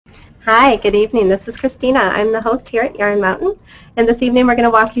Hi, good evening. This is Christina. I'm the host here at Yarn Mountain, and this evening we're going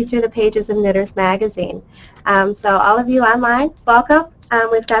to walk you through the pages of Knitters Magazine. So all of you online, welcome.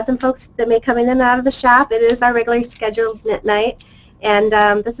 We've got some folks that may come in and out of the shop. It is our regularly scheduled knit night, and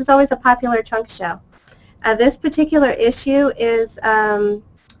this is always a popular trunk show. This particular issue is the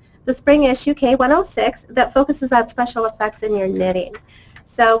spring issue, K106, that focuses on special effects in your knitting.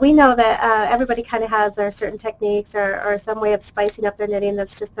 So we know that everybody kind of has their certain techniques or some way of spicing up their knitting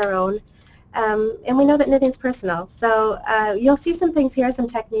that's just their own. And we know that knitting is personal. So you'll see some things here, some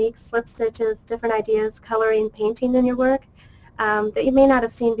techniques, slip stitches, different ideas, coloring, painting in your work that you may not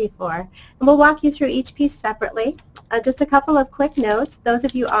have seen before. And we'll walk you through each piece separately. Just a couple of quick notes. Those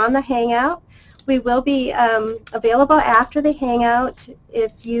of you on the Hangout, we will be available after the Hangout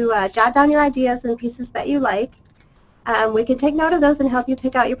if you jot down your ideas and pieces that you like. We can take note of those and help you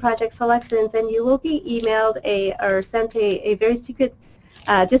pick out your project selections, and you will be emailed or sent a very secret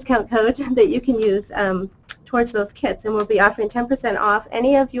discount code that you can use towards those kits, and we'll be offering 10% off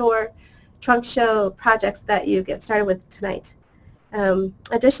any of your trunk show projects that you get started with tonight.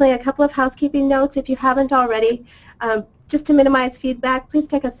 Additionally, a couple of housekeeping notes. If you haven't already, just to minimize feedback, please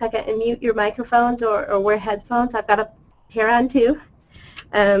take a second and mute your microphones or wear headphones. I've got a pair on too.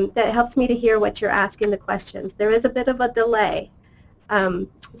 That helps me to hear what you're asking the questions. There is a bit of a delay.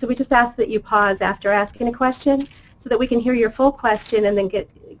 So we just ask that you pause after asking a question so that we can hear your full question and then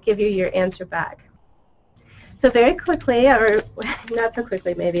give you your answer back. So very quickly, or not so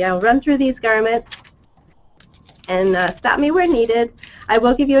quickly maybe, I'll run through these garments and stop me where needed. I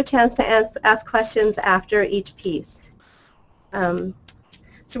will give you a chance to ask questions after each piece. So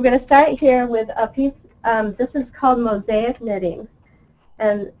we're going to start here with a piece. This is called Mosaic Knitting.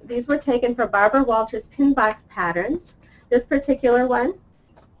 And these were taken from Barbara Walters' pin box patterns. This particular one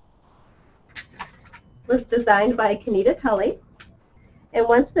was designed by Kenita Tully. And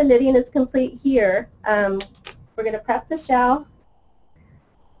once the knitting is complete here, we're going to prep the shell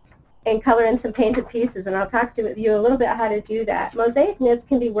and color in some painted pieces. And I'll talk to you a little bit how to do that. Mosaic knits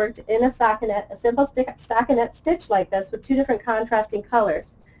can be worked in a stockinette, a simple stockinette stitch like this with two different contrasting colors.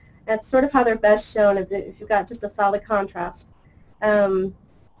 That's sort of how they're best shown if you've got just a solid contrast.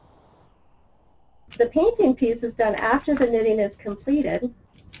 The painting piece is done after the knitting is completed.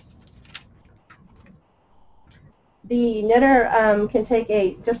 The knitter can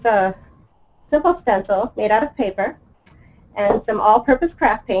take just a simple stencil made out of paper and some all-purpose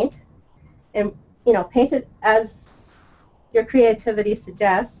craft paint, and paint it as your creativity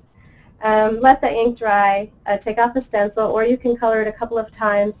suggests. Let the ink dry, take off the stencil, or you can color it a couple of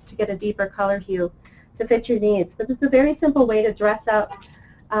times to get a deeper color hue to fit your needs. But this is a very simple way to dress up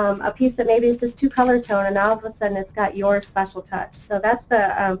a piece that maybe is just two color tone, and all of a sudden it's got your special touch. So that's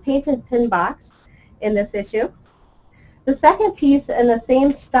the painted pin box in this issue. The second piece in the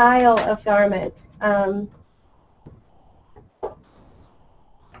same style of garment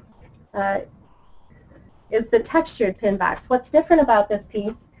is the textured pin box. What's different about this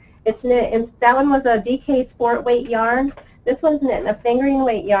piece? It's knit, and that one was a DK Sport weight yarn. This one's knit in a fingering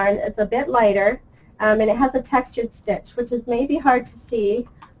weight yarn. It's a bit lighter. And it has a textured stitch, which is maybe hard to see.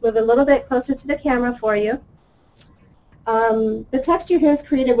 Move a little bit closer to the camera for you. The texture here is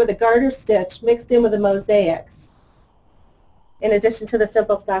created with a garter stitch mixed in with the mosaics, in addition to the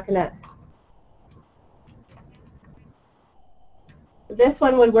simple stockinette. This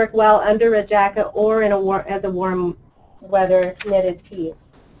one would work well under a jacket or in as a warm weather knitted piece.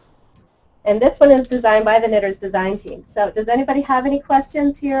 And this one is designed by the Knitters Design Team. So does anybody have any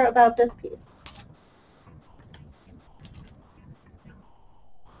questions here about this piece?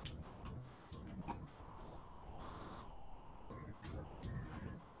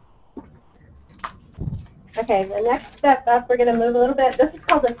 Okay, the next step up, we're going to move a little bit. This is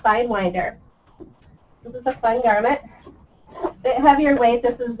called a sidewinder. This is a fun garment. A bit heavier weight.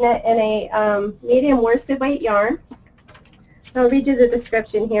 This is knit in a medium worsted weight yarn. I'll read you the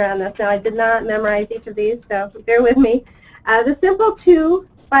description here on this. Now, I did not memorize each of these, so bear with me. The simple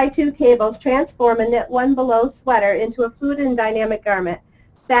 2x2 cables transform a knit one below sweater into a fluid and dynamic garment.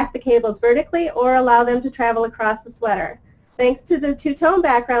 Stack the cables vertically or allow them to travel across the sweater. Thanks to the two-tone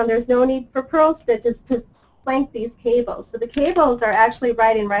background, there's no need for purl stitches to flank these cables. So the cables are actually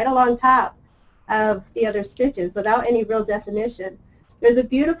riding right along top of the other stitches without any real definition. There's a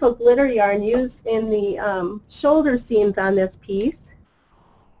beautiful glitter yarn used in the shoulder seams on this piece.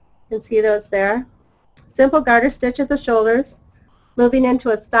 You can see those there. Simple garter stitch at the shoulders, moving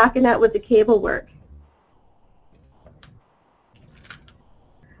into a stockinette with the cable work.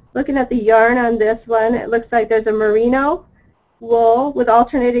 Looking at the yarn on this one, it looks like there's a merino wool with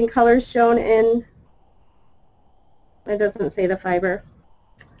alternating colors shown in, it doesn't say the fiber,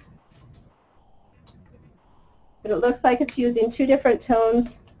 But it looks like it's using two different tones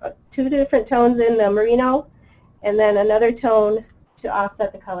in the merino, and then another tone to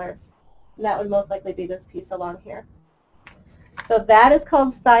offset the colors. And that would most likely be this piece along here. So that is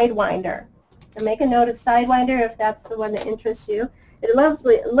called Sidewinder. And make a note of Sidewinder if that's the one that interests you. It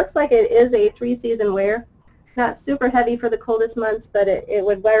looks like it is a 3-season wear. Not super heavy for the coldest months, but it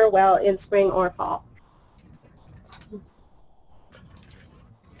would wear well in spring or fall.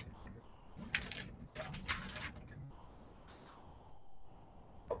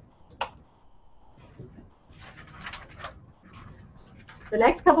 The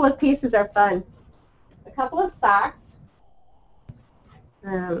next couple of pieces are fun. A couple of socks.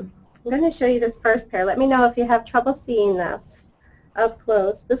 I'm going to show you this first pair. Let me know if you have trouble seeing this up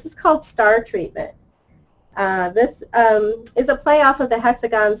close. This is called Star Treatment. This is a play off of the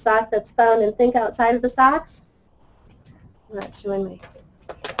hexagon sock that's found in Think Outside of the Socks. I'm not showing me.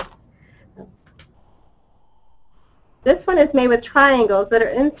 This one is made with triangles that are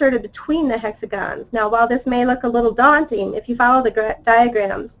inserted between the hexagons. Now, while this may look a little daunting, if you follow the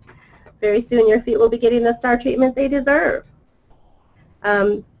diagrams, very soon your feet will be getting the star treatment they deserve.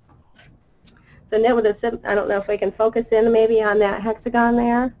 So knit with a, I don't know if we can focus in maybe on that hexagon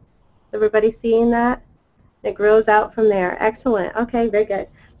there. Everybody seeing that? It grows out from there. Excellent. Okay, very good.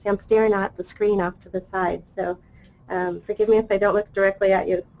 See, I'm staring at the screen off to the side, so forgive me if I don't look directly at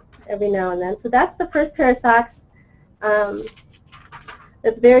you every now and then. So that's the first pair of socks.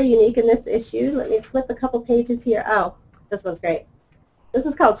 It's very unique in this issue. Let me flip a couple pages here. Oh, this one's great. This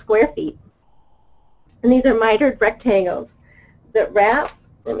is called Square Feet. And these are mitered rectangles that wrap,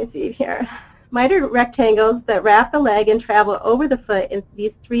 let me see here, mitered rectangles that wrap the leg and travel over the foot in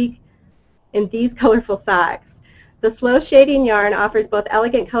these colorful socks. The slow shading yarn offers both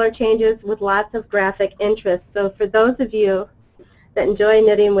elegant color changes with lots of graphic interest. So for those of you that enjoy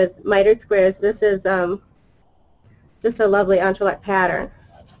knitting with mitered squares, this is just a lovely entrelac pattern.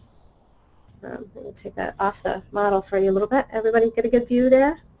 Let me take that off the model for you a little bit. Everybody get a good view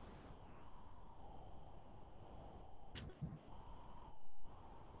there?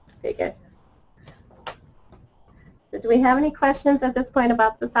 Very good. So do we have any questions at this point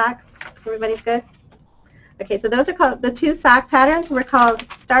about the socks? Everybody's good? Okay, so those are called, the two sock patterns were called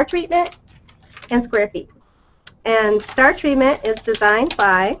Star Treatment and Square Feet. And Star Treatment is designed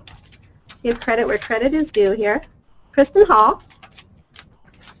by, give credit where credit is due here, Kristen Hall,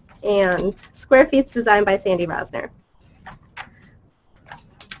 and Square Feet's designed by Sandy Rosner.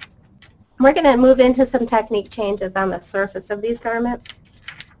 We're going to move into some technique changes on the surface of these garments.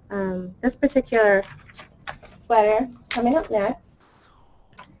 This particular sweater coming up next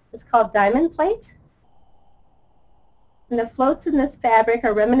is called Diamond Plate. And the floats in this fabric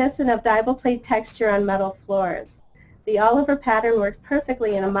are reminiscent of diamond plate texture on metal floors. The all-over pattern works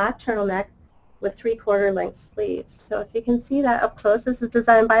perfectly in a mock turtleneck with 3/4 length sleeves. So if you can see that up close, this is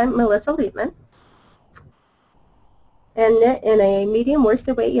designed by Melissa Liebman and knit in a medium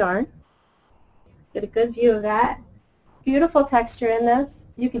worsted weight yarn. Get a good view of that. Beautiful texture in this.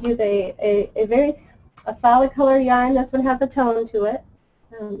 You could use a solid color yarn. This would have the tone to it.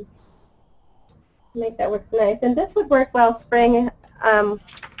 Make that work nice. And this would work well spring,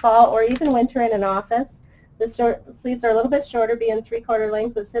 fall, or even winter in an office. The sleeves are a little bit shorter, being 3/4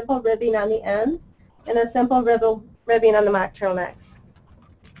 length with simple ribbing on the ends and a simple ribbing on the mock turtleneck.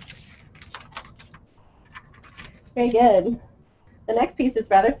 Very good. The next piece is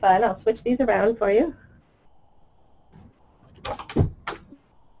rather fun. I'll switch these around for you.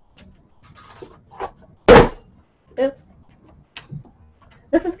 Oops.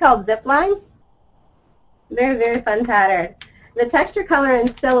 This is called Zipline. Very, very fun pattern. The texture, color,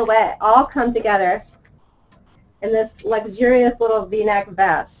 and silhouette all come together in this luxurious little V-neck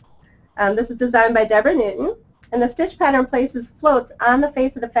vest. This is designed by Deborah Newton, and the stitch pattern places floats on the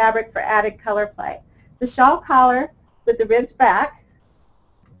face of the fabric for added color play. The shawl collar with the ribs back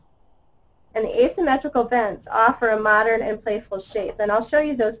and the asymmetrical vents offer a modern and playful shape. And I'll show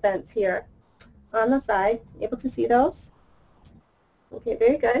you those vents here on the side. Able to see those? Okay,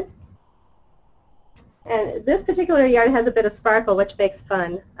 very good. And this particular yarn has a bit of sparkle, which makes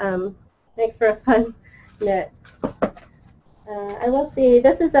fun. Makes for a fun knit. I will see,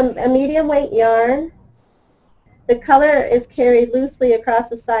 this is a medium weight yarn. The color is carried loosely across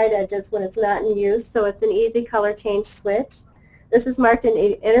the side edges when it's not in use, so it's an easy color change switch. This is marked in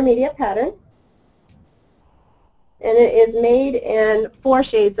intermediate pattern. And it is made in 4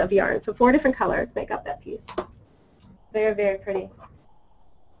 shades of yarn, so 4 different colors make up that piece. Very, very pretty.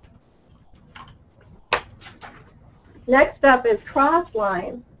 Next up is cross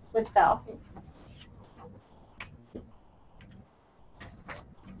lines with velvet.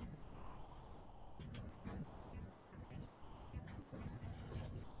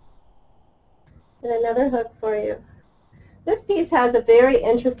 And another hook for you. This piece has a very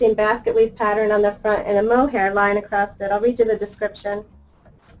interesting basket weave pattern on the front and a mohair line across it. I'll read you the description.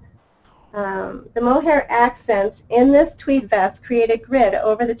 The mohair accents in this tweed vest create a grid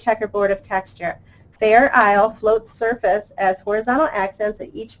over the checkerboard of texture. Fair aisle floats surface as horizontal accents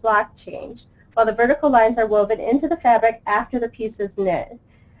at each block change, while the vertical lines are woven into the fabric after the piece is knit.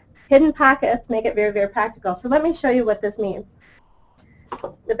 Hidden pockets make it very, very practical. So let me show you what this means.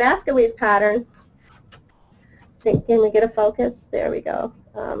 The basket weave pattern, can we get a focus? There we go.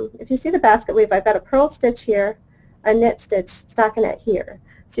 If you see the basket weave, I've got a purl stitch here, a knit stitch, stockinette here.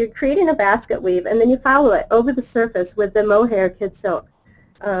 So you're creating a basket weave, and then you follow it over the surface with the mohair kid silk.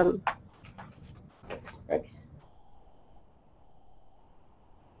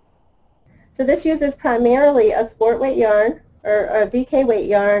 So this uses primarily a sport weight yarn, or a DK weight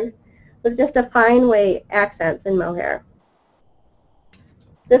yarn, with just a fine weight accents in mohair.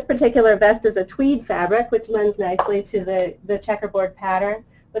 This particular vest is a tweed fabric, which lends nicely to the checkerboard pattern,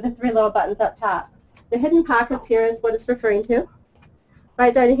 with the 3 little buttons up top. The hidden pockets here is what it's referring to.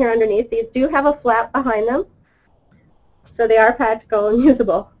 Right down here underneath, these do have a flap behind them, so they are practical and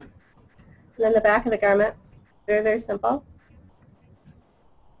usable. And then the back of the garment, very, very simple.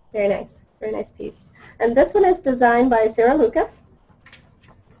 Very nice piece. And this one is designed by Sarah Lucas.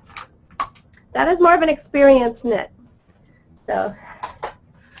 That is more of an experienced knit, so,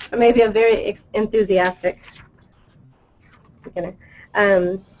 or maybe a very enthusiastic beginner.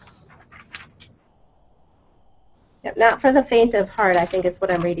 Yep, not for the faint of heart, I think is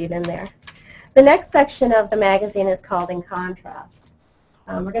what I'm reading in there. The next section of the magazine is called In Contrast.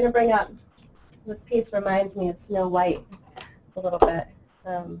 We're going to bring up, this piece reminds me of Snow White a little bit.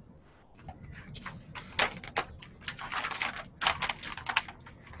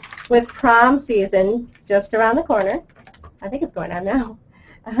 With prom season just around the corner, I think it's going on now,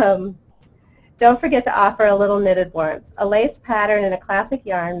 don't forget to offer a little knitted warmth. A lace pattern in a classic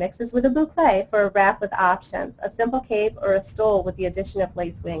yarn mixes with a boucle for a wrap with options, a simple cape or a stole with the addition of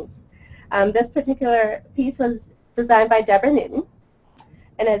lace wings. This particular piece was designed by Deborah Newton,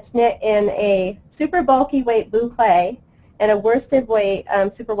 and it's knit in a super bulky weight boucle and a worsted weight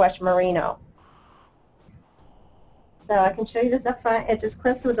superwash merino. So I can show you this up front. It just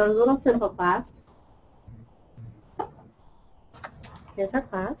clips with those little simple clasps. Here's our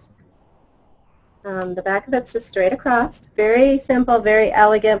clasp. The back of it's just straight across. Very simple, very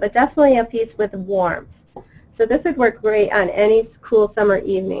elegant, but definitely a piece with warmth. So this would work great on any cool summer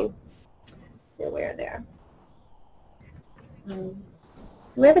evening. You'll wear there. Do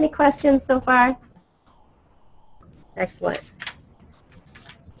we have any questions so far? Excellent.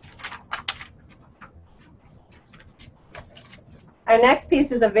 Our next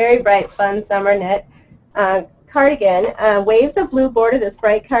piece is a very bright, fun summer knit cardigan. Waves of blue border this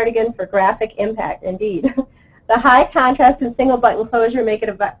bright cardigan for graphic impact, indeed. The high contrast and single button closure make it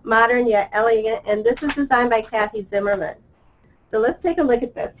a modern yet elegant, and this is designed by Kathy Zimmerman. So let's take a look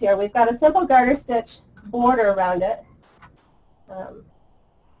at this here. We've got a simple garter stitch border around it.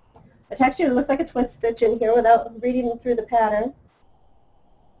 A texture that looks like a twist stitch in here without reading through the pattern.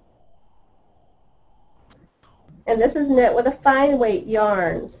 And this is knit with a fine weight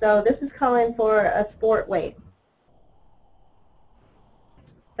yarn. So this is calling for a sport weight.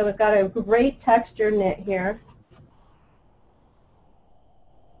 So we've got a great texture knit here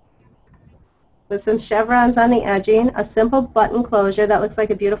with some chevrons on the edging, a simple button closure that looks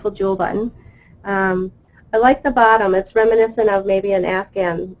like a beautiful jewel button. I like the bottom. It's reminiscent of maybe an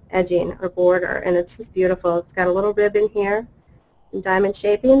Afghan edging or border, and it's just beautiful. It's got a little ribbon here and diamond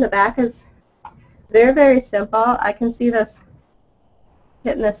shaping. The back is very, very simple. I can see this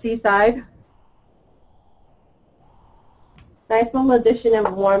hitting the seaside. Nice little addition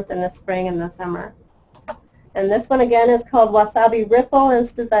of warmth in the spring and the summer. And this one again is called Wasabi Ripple, and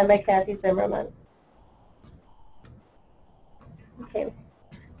it's designed by Kathy Zimmerman. Okay,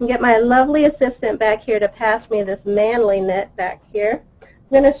 I can get my lovely assistant back here to pass me this manly knit back here. I'm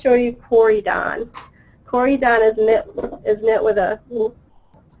going to show you Corey Don. Corey Don is knit with a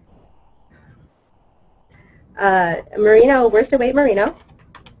merino, worsted weight merino.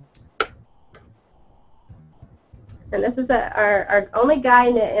 And this is our only guy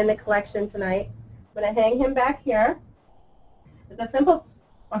knit in the collection tonight. I'm going to hang him back here. It's a simple,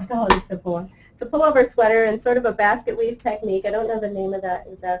 I'll call it a simple one. It's a pullover sweater and sort of a basket weave technique. I don't know the name of that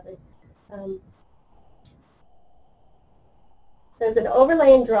exactly. There's an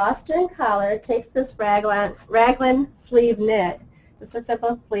overlaying drawstring collar. It takes this raglan sleeve knit, just a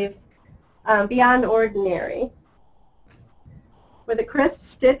simple sleeve, beyond ordinary. With a crisp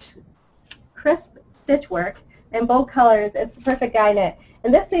stitch work, and bold colors. It's the perfect guy knit.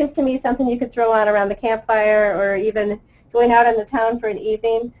 And this seems to me something you could throw on around the campfire or even going out in the town for an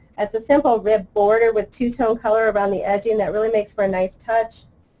evening. It's a simple rib border with two-tone color around the edging that really makes for a nice touch.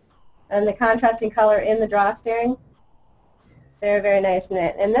 And the contrasting color in the drawstring. Very, very nice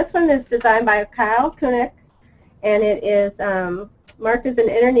knit. And this one is designed by Kyle Kunick, and it is marked as an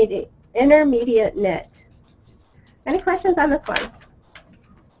intermediate knit. Any questions on this one?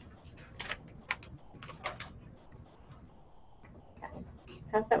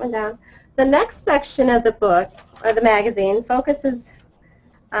 Pass that one down. The next section of the book, or the magazine, focuses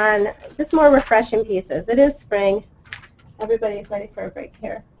on just more refreshing pieces. It is spring. Everybody's ready for a break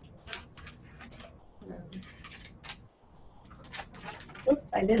here. Oops,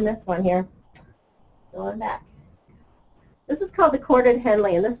 I did miss one here. Going back. This is called the Corded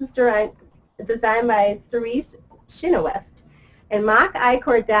Henley, and this is designed by Therese Chenoweth. And mock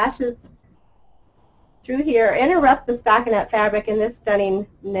I-cord dashes through here interrupt the stockinette fabric in this stunning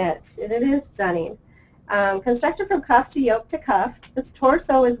knit. And it is stunning. Constructed from cuff to yoke to cuff, this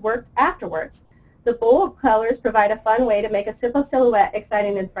torso is worked afterwards. The bold colors provide a fun way to make a simple silhouette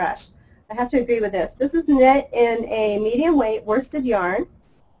exciting and fresh. I have to agree with this. This is knit in a medium weight worsted yarn,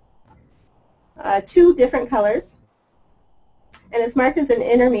 2 different colors, and it's marked as an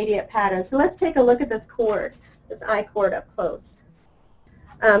intermediate pattern. So let's take a look at this cord, this I-cord up close.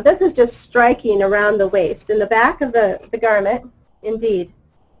 This is just striking around the waist. In the back of the garment, indeed.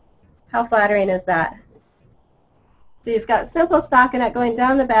 How flattering is that? So you've got simple stockinette going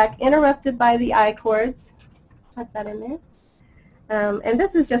down the back, interrupted by the I-cords. Tuck that in there. And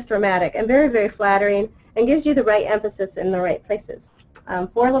this is just dramatic and very, very flattering and gives you the right emphasis in the right places.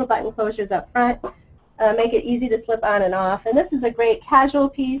 4 little button closures up front make it easy to slip on and off. And this is a great casual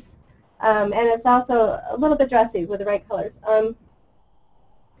piece, and it's also a little bit dressy with the right colors.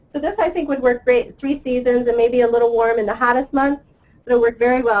 So this, I think, would work great 3 seasons and maybe a little warm in the hottest months, but it'll work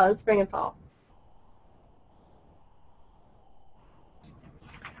very well in spring and fall.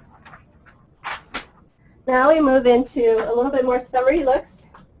 Now we move into a little bit more summery looks.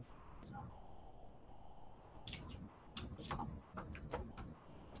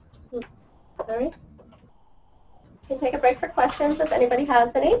 Sorry. You can take a break for questions if anybody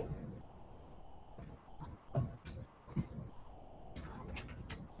has any.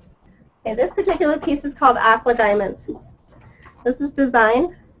 Okay, this particular piece is called Aqua Diamonds. This is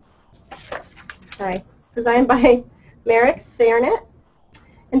designed by Merrick Sarnett.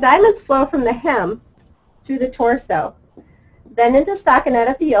 And diamonds flow from the hem through the torso, then into stockinette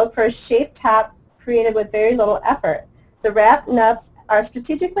at the yoke for a shaped top created with very little effort. The wrap nubs are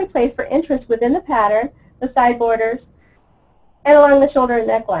strategically placed for interest within the pattern, the side borders, and along the shoulder and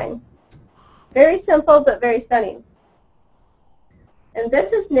neckline. Very simple, but very stunning. And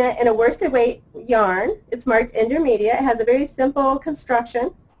this is knit in a worsted weight yarn. It's marked intermediate. It has a very simple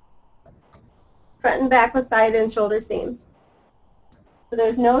construction, front and back with side and shoulder seams. So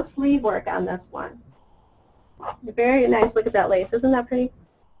there's no sleeve work on this one. Very nice. Look at that lace. Isn't that pretty?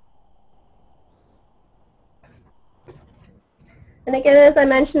 And again, as I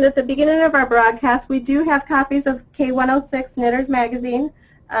mentioned at the beginning of our broadcast, we do have copies of K106 Knitters Magazine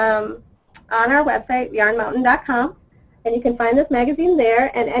on our website, yarnmountain.com. And you can find this magazine there.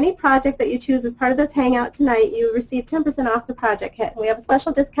 And any project that you choose as part of this hangout tonight, you receive 10% off the project kit. We have a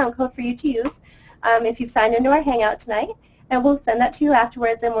special discount code for you to use if you've signed into our hangout tonight. And we'll send that to you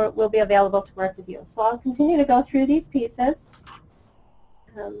afterwards, and we'll be available to work with you. So I'll continue to go through these pieces.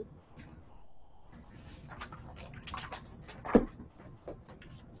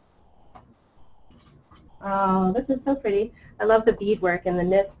 Oh, this is so pretty. I love the beadwork and the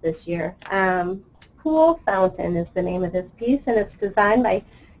knits this year. Cool Fountain is the name of this piece, and it's designed by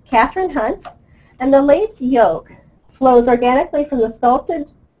Catherine Hunt. And the lace yoke flows organically from the sculpted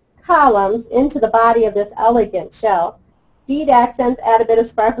columns into the body of this elegant shell. Bead accents add a bit of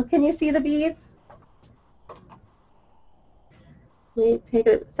sparkle. Can you see the beads? Let me take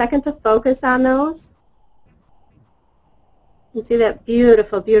a second to focus on those. You see that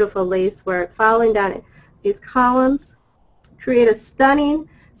beautiful, beautiful lace work following down it. These columns create a stunning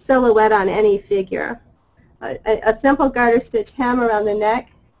silhouette on any figure. A simple garter stitch hem around the neck,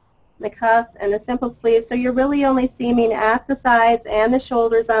 the cuffs, and a simple sleeve. So you're really only seaming at the sides and the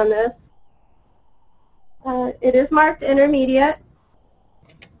shoulders on this. It is marked intermediate,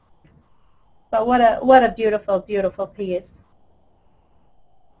 but what a beautiful, beautiful piece.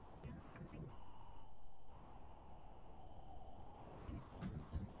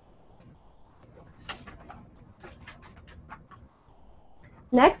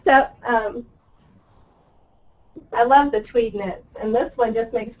 Next up, I love the tweed knits, and this one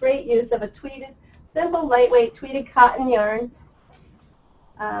just makes great use of a tweeded simple, lightweight, tweeted cotton yarn.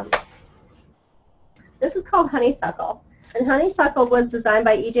 This is called Honeysuckle. And Honeysuckle was designed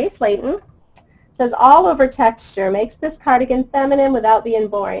by E.J. Slayton. It says all over texture makes this cardigan feminine without being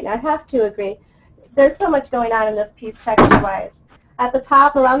boring. I have to agree. There's so much going on in this piece texture-wise. At the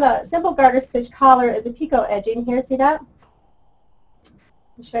top, around the simple garter stitch collar is a picot edging. Here, see that?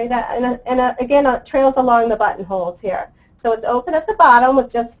 I'll show you that. And again, it trails along the buttonholes here. So it's open at the bottom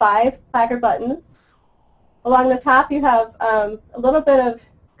with just 5 placard buttons. Along the top, you have a little bit of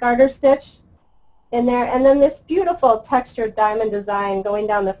garter stitch in there, and then this beautiful textured diamond design going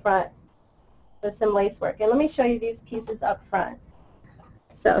down the front with some lace work. And let me show you these pieces up front.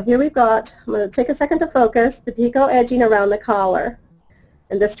 So here we've got, I'm going to take a second to focus, the picot edging around the collar.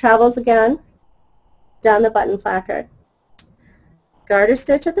 And this travels again down the button placard. Garter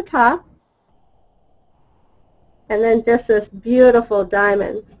stitch at the top, and then just this beautiful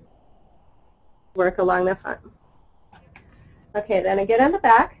diamond work along the front. Okay, then again on the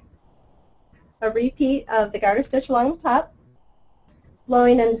back, a repeat of the garter stitch along the top,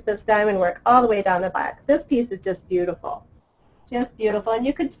 flowing into this diamond work all the way down the back. This piece is just beautiful. Just beautiful. And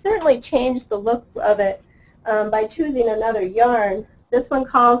you could certainly change the look of it by choosing another yarn. This one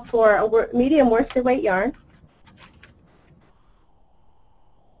calls for a medium worsted weight yarn.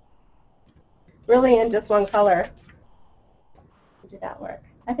 Really in just one color to do that work.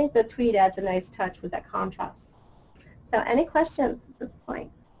 I think the tweed adds a nice touch with that contrast. So any questions at this point?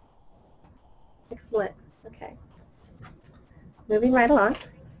 Excellent. Okay. Moving right along.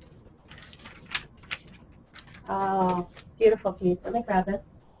 Oh, beautiful piece. Let me grab this.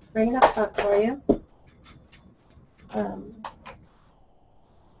 Bring it up front for you.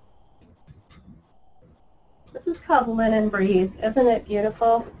 This is called Linen Breeze. Isn't it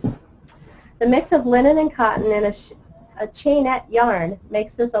beautiful? The mix of linen and cotton and a chainette yarn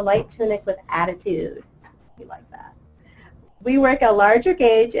makes this a light tunic with attitude. You like that. We work a larger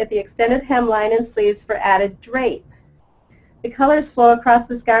gauge at the extended hemline and sleeves for added drape. The colors flow across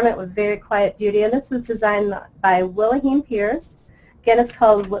this garment with very quiet beauty, and this was designed by Willaheen Pierce. Again, it's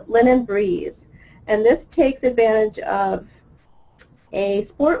called Linen Breeze. And this takes advantage of a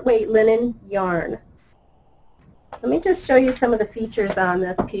sport weight linen yarn. Let me just show you some of the features on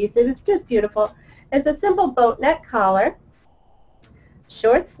this piece. It is just beautiful. It's a simple boat neck collar,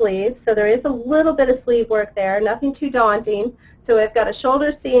 short sleeves, so there is a little bit of sleeve work there, nothing too daunting. So we've got a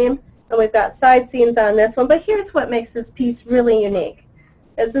shoulder seam, and we've got side seams on this one, but here's what makes this piece really unique.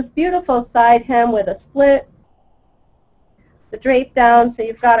 It's this beautiful side hem with a split, the drape down, so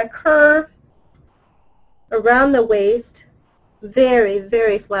you've got a curve around the waist. Very,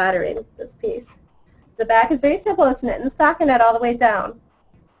 very flattering, this piece. The back is very simple. It's knit and stockinette all the way down.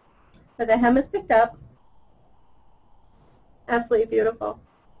 So the hem is picked up. Absolutely beautiful.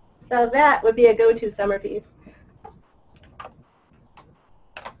 So that would be a go-to summer piece.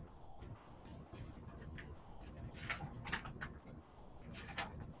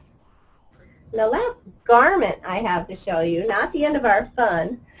 The last garment I have to show you, not the end of our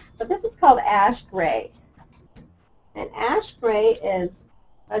fun, but this is called Ash Gray. And Ash Gray is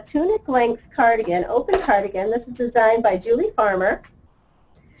a tunic length cardigan, open cardigan. This is designed by Julie Farmer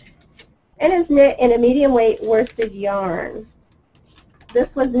and is knit in a medium weight worsted yarn. This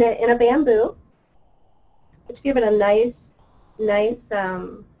was knit in a bamboo, which gives it a nice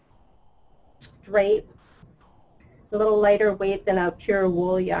drape, a little lighter weight than a pure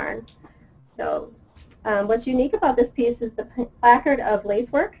wool yarn. So what's unique about this piece is the placard of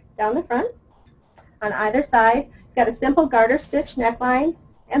lace work down the front. On either side, you've got a simple garter stitch neckline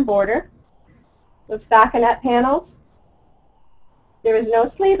and border with stockinette panels. There is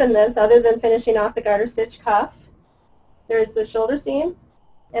no sleeve in this other than finishing off the garter stitch cuff. There is the shoulder seam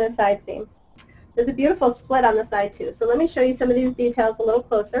and a side seam. There's a beautiful split on the side too. So let me show you some of these details a little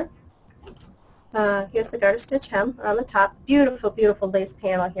closer. Here's the garter stitch hem on the top. Beautiful, beautiful lace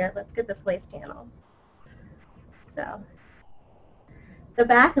panel here. Let's get this lace panel. So the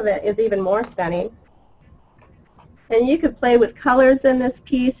back of it is even more stunning. And you could play with colors in this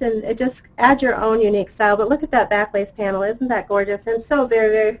piece and it just add your own unique style. But look at that back lace panel. Isn't that gorgeous? And so very,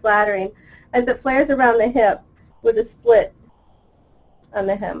 very flattering as it flares around the hip with a split on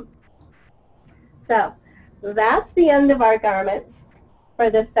the hem. So that's the end of our garments for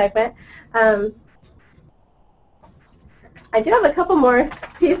this segment. I do have a couple more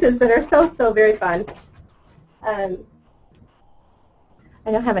pieces that are so very fun. I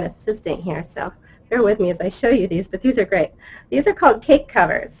don't have an assistant here, so bear with me as I show you these, but these are great. These are called cake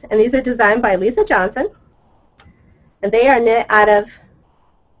covers, and these are designed by Lisa Johnson. And they are knit out of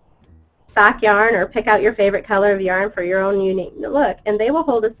sock yarn or pick out your favorite color of yarn for your own unique look, and they will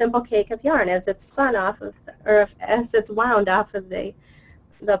hold a simple cake of yarn as it's spun off of, or as it's wound off of the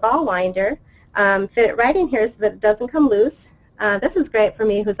ball winder. Fit it right in here so that it doesn't come loose. This is great for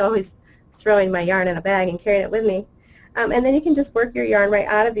me, who's always throwing my yarn in a bag and carrying it with me. And then you can just work your yarn right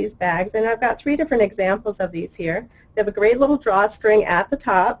out of these bags. And I've got 3 different examples of these here. They have a great little drawstring at the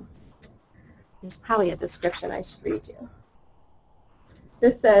top. There's probably a description I should read you.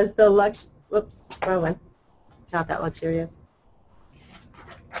 This says the whoops, wrong one. Not that luxurious.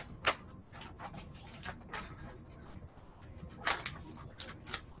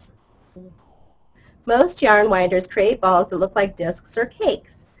 Most yarn winders create balls that look like discs or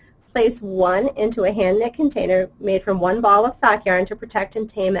cakes. Place one into a hand knit container made from 1 ball of sock yarn to protect and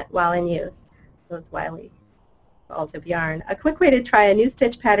tame it while in use. Those wily balls of yarn. A quick way to try a new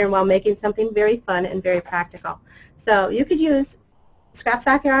stitch pattern while making something very fun and very practical. So you could use scrap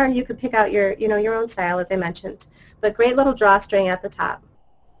sock yarn. You could pick out your own style, as I mentioned. But great little drawstring at the top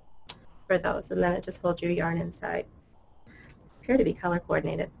for those, and then it just holds your yarn inside. Appear to be color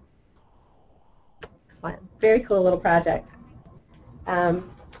coordinated. Excellent. Very cool little project.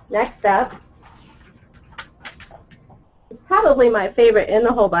 Next up is probably my favorite in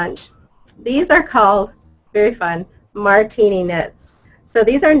the whole bunch. These are called, very fun, martini knits. So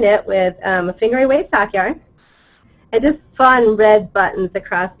these are knit with a fingery weight sock yarn and just fun red buttons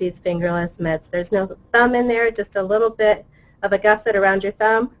across these fingerless mitts. There's no thumb in there, just a little bit of a gusset around your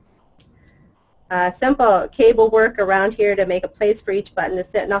thumb. Simple cable work around here to make a place for each button to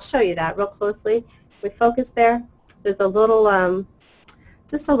sit, and I'll show you that real closely. We focus there. There's a little,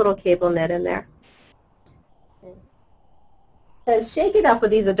 just a little cable knit in there. It says shake it up with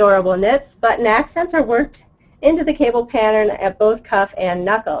these adorable knits. Button accents are worked into the cable pattern at both cuff and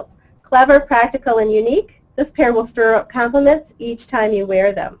knuckles. Clever, practical, and unique. This pair will stir up compliments each time you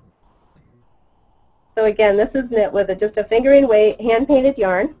wear them. So again, this is knit with just a fingering weight, hand-painted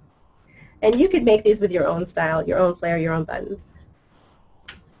yarn. And you could make these with your own style, your own flair, your own buttons.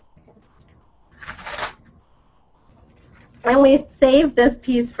 And we saved this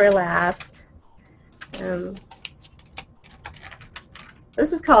piece for last.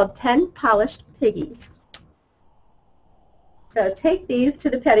 This is called 10 Polished Piggies. So take these to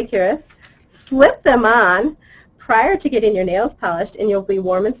the pedicurist, slip them on prior to getting your nails polished, and you'll be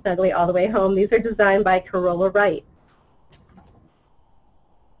warm and snuggly all the way home. These are designed by Corolla Wright.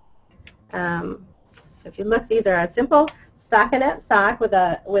 So if you look, these are a simple stockinette sock with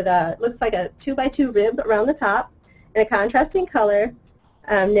a looks like a 2x2 rib around the top, in a contrasting color,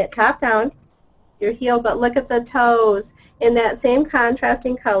 knit top down, your heel, but look at the toes. In that same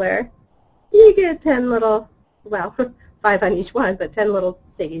contrasting color, you get 10 little, well, 5 on each one, but 10 little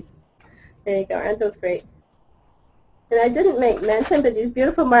piggies. There you go, aren't those great? And I didn't make mention, but these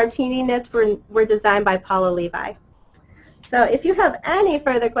beautiful martini knits were designed by Paula Levi. So if you have any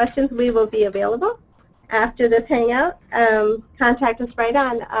further questions, we will be available after this hangout. Contact us right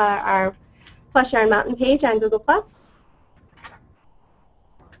on our Plush Yarn Mountain page on Google+.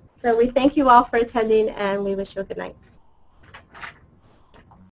 So we thank you all for attending, and we wish you a good night.